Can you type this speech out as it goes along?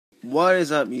What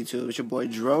is up, YouTube? It's your boy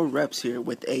Dro Reps here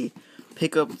with a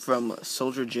pickup from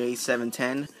Soldier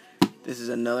J710. This is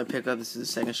another pickup. This is the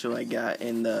second shoe I got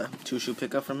in the 2-shoe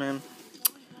pickup from him.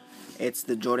 It's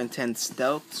the Jordan 10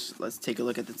 Stealth. Let's take a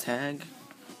look at the tag.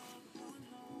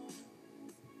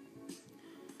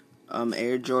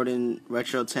 Air Jordan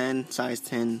Retro 10, size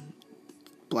 10,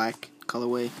 black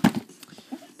colorway.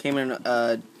 Came in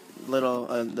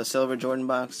the silver Jordan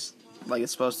box like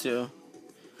it's supposed to.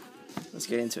 Let's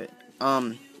get into it.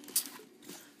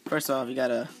 First off, you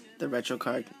got the retro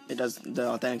card. The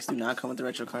Authentics do not come with the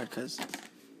retro card because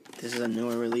this is a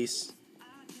newer release.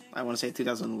 I want to say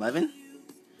 2011.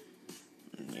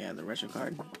 Yeah, the retro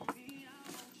card.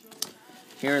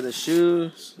 Here are the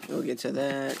shoes. We'll get to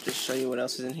that. Just show you what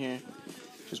else is in here.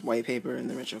 Just white paper and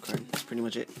the retro card. That's pretty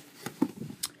much it.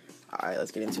 Alright,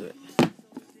 let's get into it.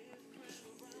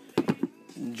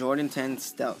 Jordan 10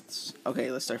 Stealths.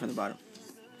 Okay, let's start from the bottom.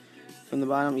 From the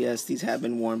bottom, yes, these have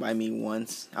been worn by me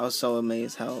once. I was so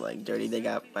amazed how dirty they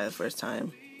got by the first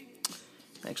time.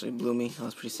 It actually blew me. I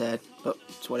was pretty sad, but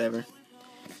it's whatever.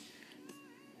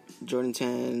 Jordan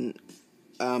 10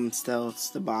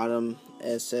 Stealths. The bottom,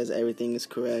 it says everything is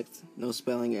correct. No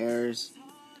spelling errors.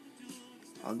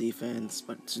 All defense,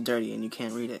 but it's dirty and you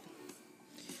can't read it.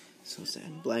 So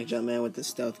sad. Black Jumpman with the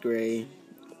stealth gray.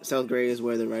 Stealth gray is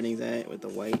where the writing's at with the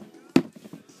white.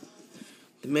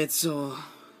 The midsole,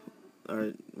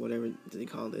 or whatever they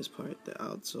call this part, the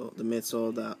outsole, the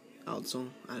midsole, the outsole,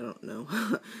 I don't know.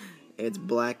 It's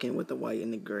black and with the white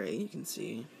and the gray, you can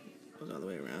see. It goes all the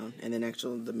way around. And then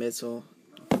actually the midsole,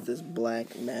 this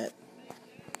black matte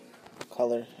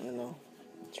color, I don't know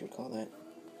what you would call that.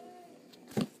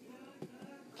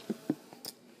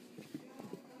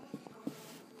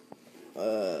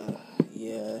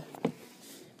 Yeah.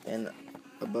 And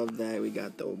above that we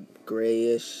got the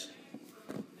grayish.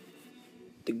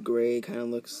 The gray kind of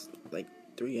looks like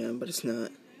 3M, but it's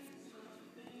not.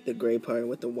 The gray part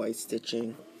with the white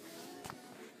stitching.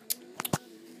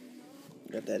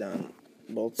 Got that on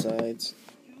both sides.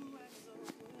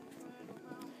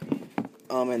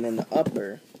 And then the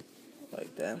upper,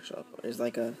 like the actual upper, is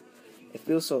like it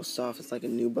feels so soft. It's like a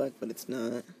nubuck, but it's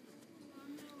not.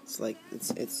 It's like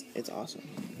it's awesome.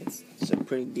 It's a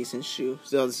pretty decent shoe.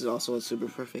 So this is also a super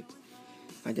perfect.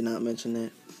 I did not mention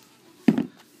that.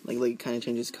 Like it kind of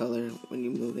changes color when you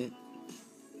move it.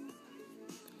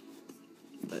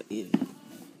 But yeah.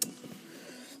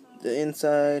 The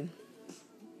inside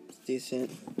is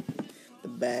decent. The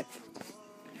back,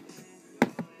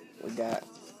 we got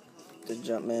the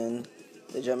Jumpman.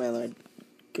 The Jumpman are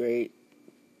great.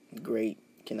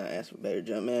 Cannot ask for better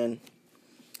Jumpman.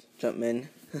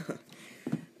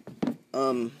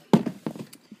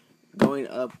 Going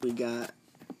up, we got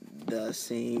the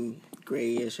same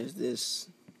grayish as this.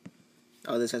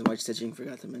 Oh, this has white stitching.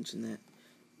 Forgot to mention that.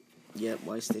 Yep,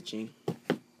 white stitching.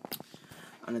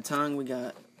 On the tongue, we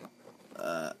got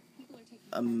a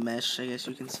mesh, I guess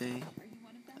you can say.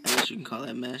 I guess you can call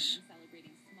that mesh.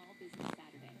 Oh,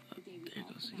 there it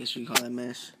goes. I guess you can call that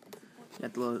mesh.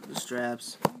 Got the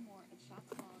straps.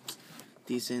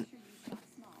 Decent.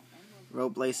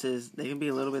 Rope laces. They can be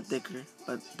a little bit thicker,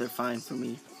 but they're fine for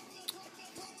me.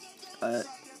 I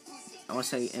want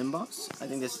to say emboss. I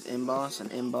think this is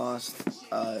an embossed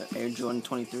Air Jordan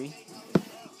 23.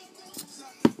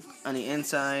 On the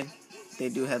inside, they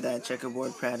do have that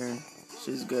checkerboard pattern, which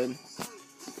is good.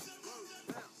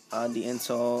 The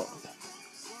insole,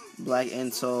 black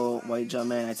insole, white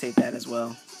Jumpman. I take that as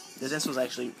well. This insoles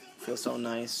actually feels so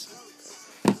nice.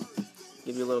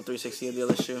 Give you a little 360 of the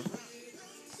other shoe.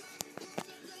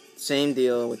 Same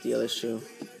deal with the other shoe.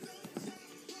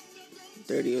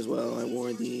 Dirty as well. I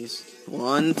wore these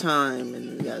one time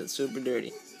and it got super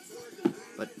dirty.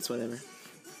 But it's whatever.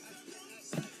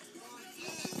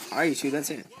 Alright, YouTube, that's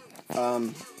it.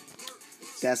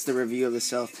 That's the review of the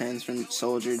Stealth 10s from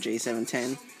Soldier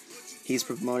J710. He's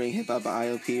promoting Hiphop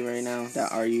IOP right now,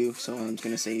 .ru, so I'm just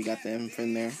going to say you got them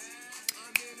from there.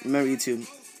 Remember, YouTube,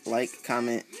 like,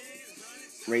 comment,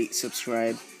 rate,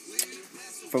 subscribe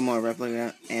for more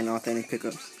replica and authentic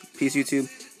pickups. Peace, YouTube.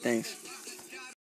 Thanks.